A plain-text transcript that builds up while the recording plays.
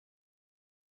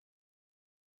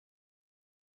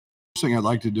first thing I'd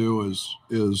like to do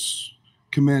is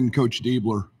commend Coach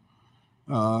Diebler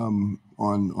on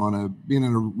being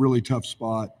in a really tough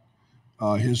spot.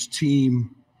 His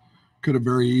team could have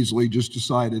very easily just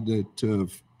decided to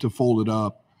fold it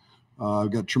up.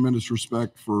 I've got tremendous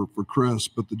respect for Chris,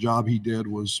 but the job he did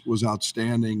was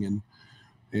outstanding,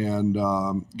 and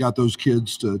got those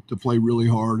kids to play really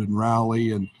hard and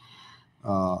rally, and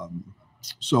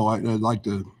so I'd like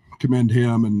to commend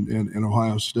him and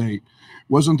Ohio State.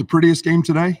 Wasn't the prettiest game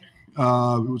today.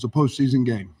 It was a postseason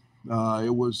game.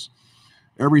 It was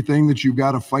everything that you've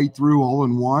got to fight through all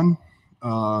in one.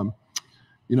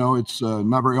 It's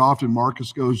not very often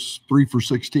Marcus goes 3 for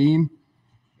 16,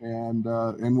 and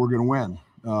we're going to win.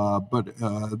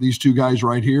 But these two guys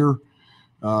right here,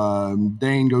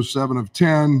 Dane goes 7 of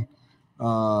 10,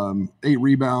 8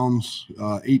 rebounds,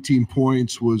 18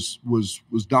 points, was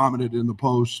dominant in the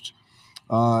post.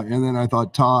 And then I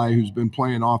thought Ty, who's been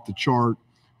playing off the chart,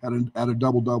 had a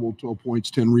double-double, 12 points,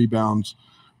 10 rebounds.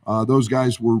 Those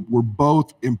guys were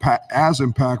both as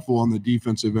impactful on the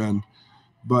defensive end.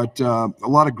 But a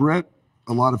lot of grit,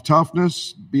 a lot of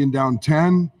toughness, being down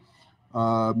 10,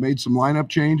 made some lineup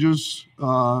changes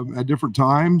at different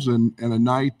times, and a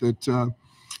night that,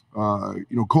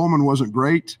 Coleman wasn't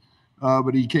great,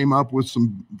 but he came up with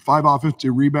some 5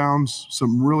 offensive rebounds,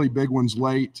 some really big ones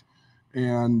late,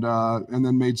 and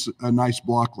then made a nice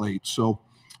block late. So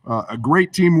a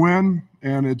great team win,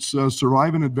 and it's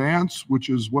survive and advance, which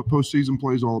is what postseason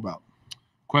play is all about.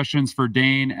 Questions for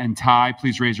Dane and Ty,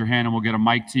 please raise your hand and we'll get a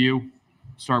mic to you.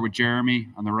 Start with Jeremy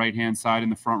on the right-hand side in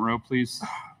the front row, please.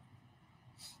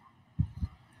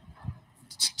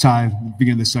 Ty,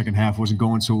 beginning of the second half wasn't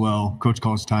going so well. Coach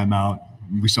calls timeout.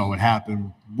 We saw what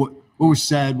happened. What was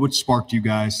said? What sparked you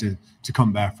guys to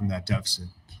come back from that deficit?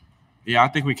 Yeah, I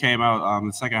think we came out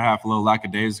the second half a little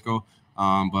lackadaisical,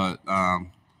 but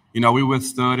we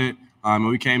withstood it.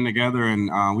 We came together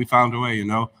and we found a way.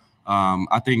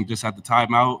 I think just at the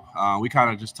timeout, we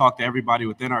kind of just talked to everybody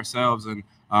within ourselves, and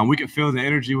we could feel the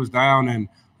energy was down. And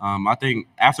I think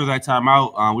after that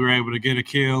timeout, we were able to get a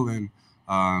kill, and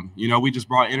we just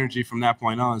brought energy from that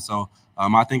point on. So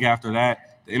I think after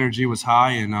that, the energy was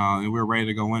high, and we were ready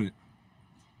to go win it.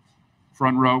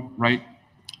 Front row, right.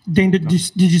 Dane, did you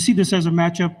see this as a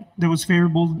matchup that was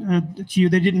favorable to you?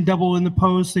 They didn't double in the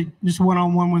post; they just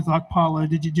one-on-one with Akpala.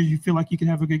 Did you feel like you could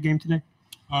have a good game today?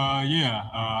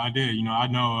 I did. I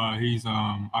know he's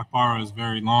Akbara is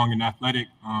very long and athletic.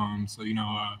 I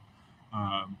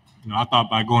thought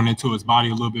by going into his body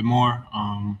a little bit more,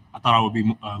 I thought I would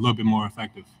be a little bit more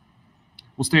effective.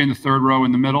 We'll stay in the third row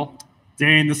in the middle.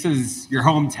 Dane, this is your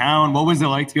hometown. What was it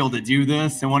like to be able to do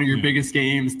this in one of your biggest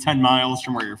games, 10 miles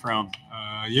from where you're from?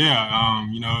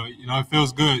 It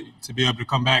feels good to be able to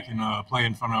come back and play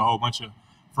in front of a whole bunch of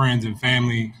friends and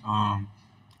family,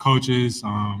 coaches.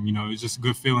 It's just a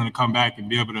good feeling to come back and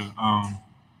be able to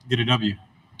get a W.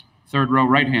 Third row,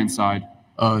 right-hand side.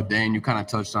 Dane, you kind of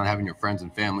touched on having your friends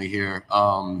and family here.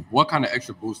 What kind of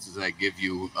extra boost does that give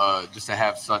you just to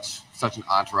have such an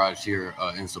entourage here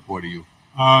in support of you?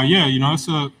 It's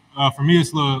for me,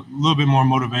 it's a little bit more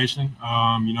motivation.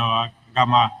 I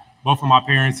got both of my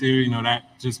parents here.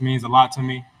 That just means a lot to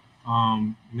me.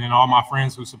 And then all my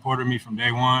friends who supported me from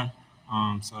day one.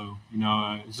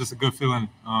 It's just a good feeling,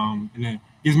 and it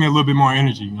gives me a little bit more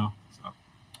energy. So.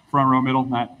 Front row, middle,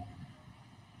 Matt.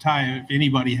 Ty, if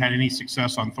anybody had any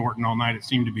success on Thornton all night, it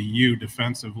seemed to be you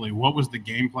defensively. What was the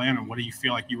game plan, and what do you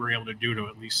feel like you were able to do to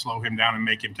at least slow him down and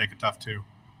make him take a tough two?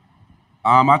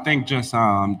 I think just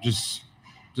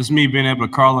me being able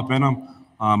to curl up in him.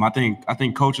 I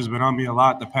think coach has been on me a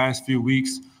lot the past few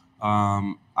weeks.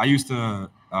 I used to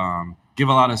give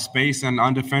a lot of space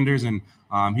on defenders, and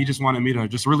he just wanted me to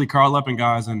just really curl up in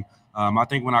guys. And I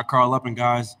think when I curl up in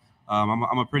guys,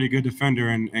 I'm a pretty good defender,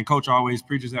 and coach always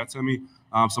preaches that to me.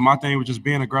 So my thing was just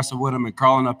being aggressive with him and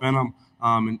crawling up in him,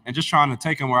 and just trying to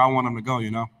take him where I want him to go.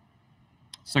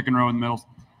 Second row in the middle.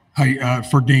 Hi,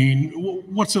 for Dane,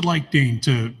 what's it like, Dane,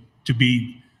 to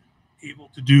be able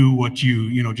to do what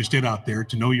you just did out there,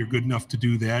 to know you're good enough to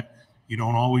do that? You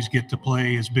don't always get to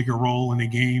play as big a role in a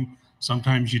game.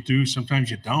 Sometimes you do, sometimes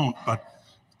you don't. But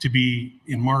to be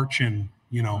in March and,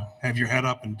 have your head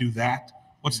up and do that,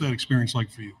 what's that experience like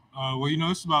for you?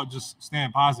 It's about just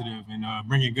staying positive and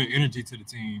bringing good energy to the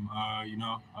team. I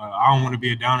don't want to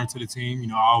be a downer to the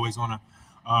team. I always want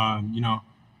to,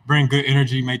 bring good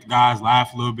energy, make the guys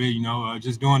laugh a little bit,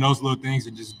 just doing those little things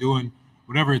and just doing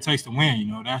whatever it takes to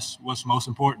win. That's what's most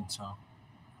important. So,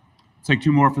 take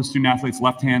two more for the student athletes,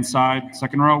 left-hand side,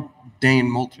 second row. Dane,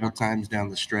 multiple times down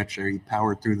the stretch there, he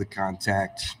powered through the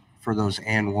contact, for those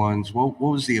and ones. What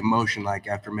was the emotion like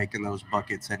after making those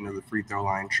buckets, heading to the free throw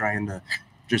line, trying to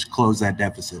just close that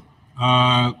deficit?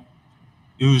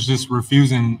 It was just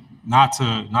refusing not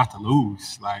to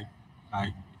lose. Like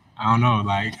I don't know.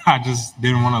 Like I just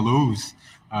didn't want to lose.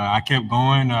 I kept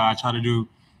going. I tried to do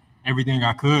everything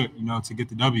I could, to get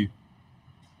the W.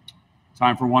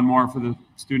 Time for one more for the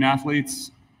student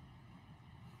athletes.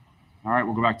 All right,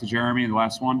 we'll go back to Jeremy, the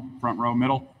last one, front row,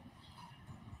 middle.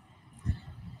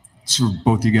 It's for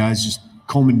both you guys. Just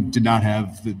Coleman did not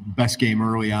have the best game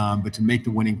early on, but to make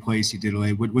the winning plays he did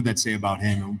late, what would that say about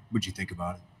him, and what'd you think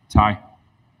about it? Ty.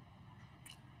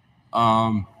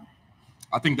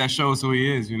 I think that shows who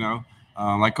he is,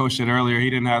 Like Coach said earlier, he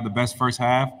didn't have the best first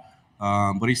half,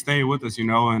 but he stayed with us,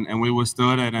 and we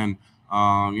withstood it. And,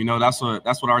 that's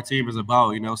what our team is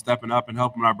about, stepping up and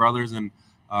helping our brothers. And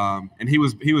he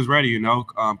was ready,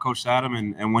 Coach sat him.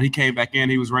 And when he came back in,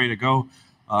 he was ready to go.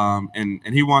 And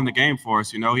he won the game for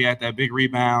us. He had that big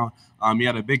rebound. He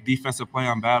had a big defensive play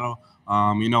on Battle.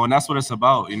 And that's what it's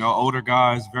about. Older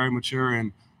guys, very mature.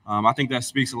 And I think that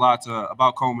speaks a lot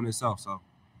about Coleman itself. So.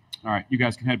 All right, you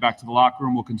guys can head back to the locker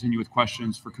room. We'll continue with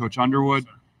questions for Coach Underwood.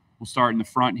 We'll start in the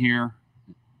front here,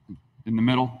 in the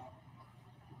middle.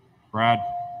 Brad.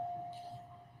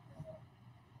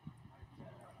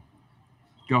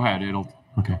 Go ahead, Adel.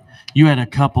 Okay. You've had a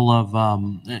couple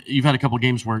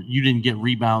games where you didn't get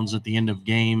rebounds at the end of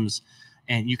games,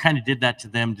 and you kind of did that to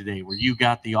them today, where you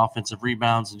got the offensive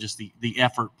rebounds and just the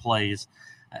effort plays.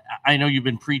 I know you've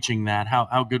been preaching that.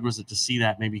 How good was it to see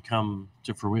that maybe come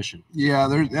to fruition?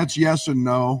 Yeah, that's yes and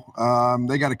no.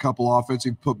 They got a couple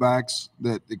offensive putbacks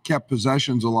that kept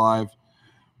possessions alive,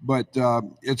 but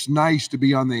it's nice to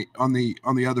be on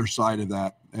the other side of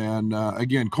that. And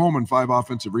again, Coleman 5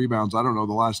 offensive rebounds. I don't know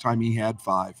the last time he had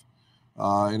 5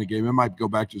 in a game. It might go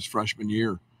back to his freshman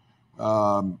year,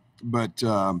 but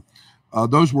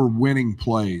those were winning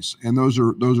plays, and those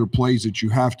are plays that you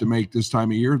have to make this time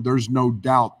of year. There's no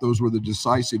doubt those were the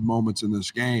decisive moments in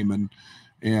this game,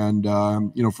 and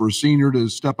for a senior to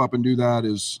step up and do that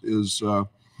is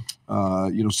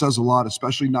says a lot,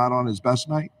 especially not on his best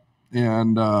night.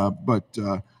 And but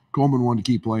Coleman wanted to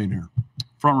keep playing here.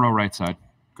 Front row, right side.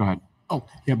 Go ahead. Oh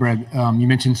yeah, Brad. You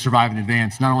mentioned survive in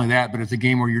advance. Not only that, but it's a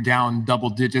game where you're down double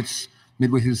digits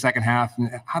midway through the second half.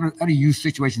 And how do you use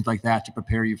situations like that to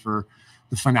prepare you for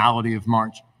the finality of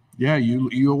March? Yeah,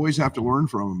 you always have to learn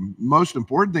from them. Most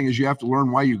important thing is you have to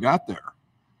learn why you got there.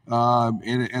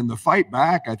 And the fight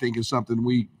back, I think, is something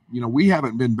we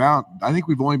haven't been bound. I think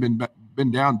we've only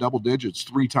been down double digits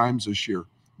 3 times this year.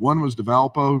 One was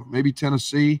Devalpo, maybe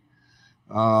Tennessee.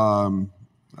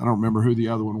 I don't remember who the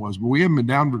other one was, but we haven't been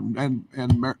down,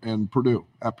 and Purdue,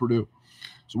 at Purdue.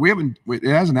 So it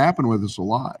hasn't happened with us a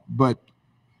lot, but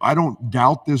I don't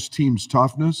doubt this team's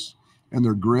toughness and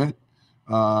their grit.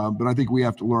 But I think we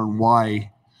have to learn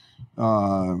why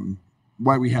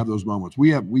we have those moments.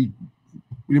 We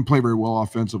didn't play very well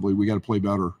offensively. We got to play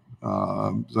better.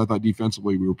 I thought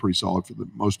defensively we were pretty solid for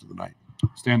most of the night.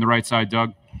 Stay on the right side,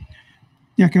 Doug.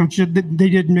 Yeah, Coach,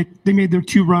 they made their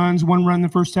 2 runs, 1 run in the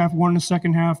first half, 1 in the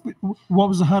second half. What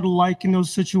was the huddle like in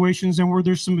those situations, and were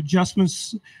there some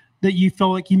adjustments that you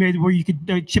felt like you made where you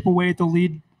could chip away at the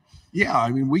lead? Yeah, I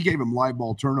mean, we gave them live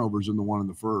ball turnovers in the one in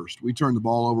the first. We turned the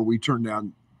ball over. We turned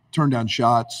down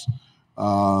shots.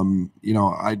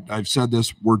 I've said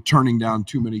this, we're turning down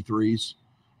too many threes.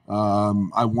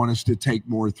 I want us to take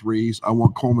more threes. I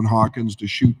want Coleman Hawkins to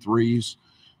shoot threes.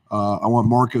 I want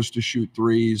Marcus to shoot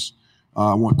threes.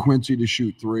 I want Quincy to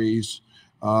shoot threes.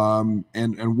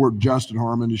 And we're Justin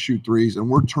Harmon to shoot threes, and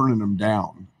we're turning them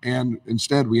down. And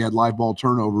instead we had live ball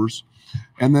turnovers.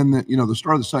 And then the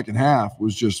start of the second half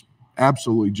was just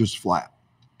absolutely just flat.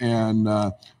 And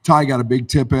Ty got a big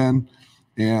tip in,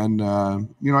 and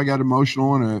I got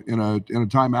emotional in a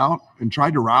timeout and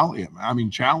tried to rally him. I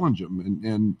mean, challenge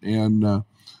him and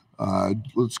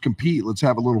let's compete. Let's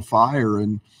have a little fire.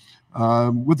 And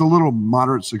with a little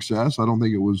moderate success. I don't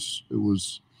think it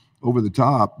was over the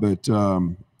top, but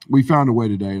we found a way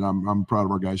today, and I'm proud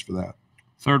of our guys for that.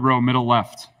 Third row, middle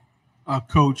left.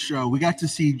 Coach, we got to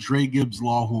see Dre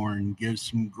Gibbs-Lawhorn give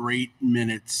some great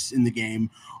minutes in the game.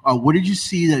 What did you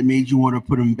see that made you want to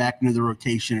put him back into the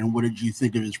rotation, and what did you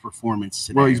think of his performance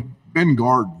today? Well, he's been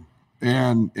guarding,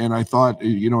 and I thought,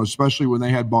 especially when they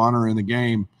had Bonner in the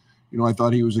game, I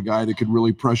thought he was a guy that could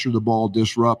really pressure the ball,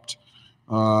 disrupt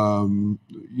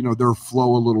their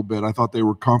flow a little bit. I thought they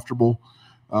were comfortable.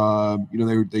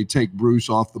 They take Bruce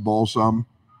off the ball some.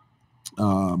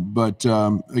 But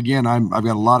again, I've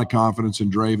got a lot of confidence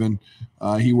in Draven.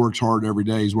 He works hard every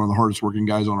day. He's one of the hardest working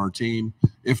guys on our team,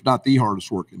 if not the hardest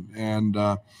working. And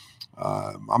I'm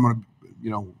going to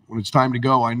when it's time to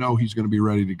go, I know he's going to be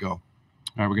ready to go. All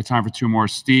right, we got time for two more.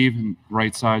 Steve,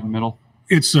 right side, middle.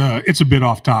 It's a bit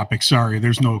off topic. Sorry,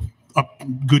 there's no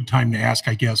good time to ask,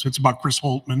 I guess. It's about Chris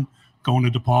Holtmann going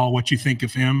to DePaul. What you think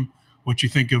of him? What you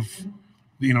think of,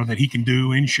 that he can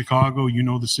do in Chicago? You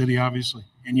know the city, obviously,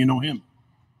 and you know him.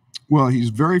 Well, he's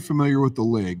very familiar with the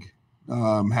league,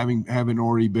 having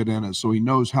already been in it, so he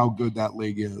knows how good that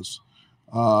league is.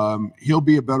 He'll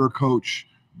be a better coach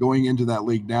going into that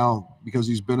league now because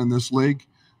he's been in this league.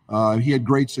 He had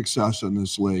great success in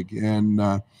this league, and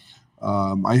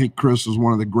I think Chris is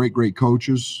one of the great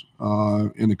coaches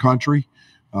in the country.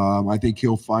 I think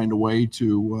he'll find a way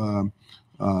to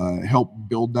help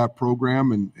build that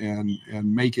program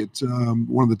and make it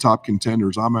one of the top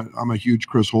contenders. I'm a huge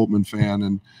Chris Holtmann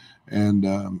fan,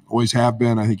 and always have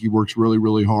been. I think he works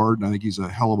really hard, and I think he's a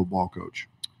hell of a ball coach.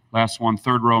 Last one,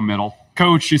 third row, middle.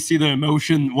 Coach, you see the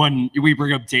emotion when we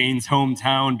bring up Dane's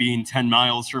hometown being 10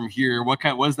 miles from here. What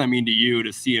does that mean to you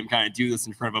to see him kind of do this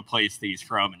in front of a place that he's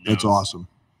from? And That's awesome.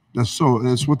 That's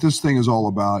what this thing is all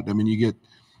about. I mean, you get,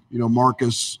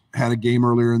 Marcus had a game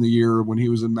earlier in the year when he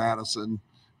was in Madison,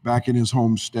 back in his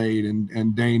home state,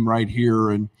 and Dane right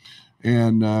here, and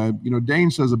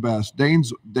Dane says it best.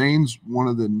 Dane's one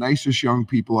of the nicest young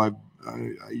people I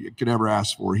could ever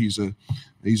ask for. He's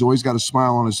always got a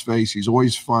smile on his face. He's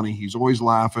always funny. He's always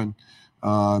laughing.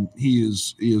 He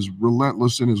is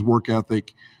relentless in his work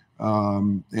ethic,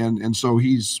 and so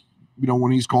he's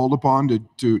when he's called upon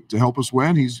to help us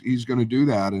win, he's going to do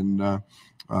that. And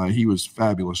he was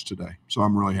fabulous today. So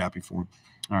I'm really happy for him.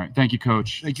 All right, thank you,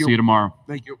 Coach. Thank you. See you tomorrow.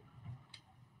 Thank you.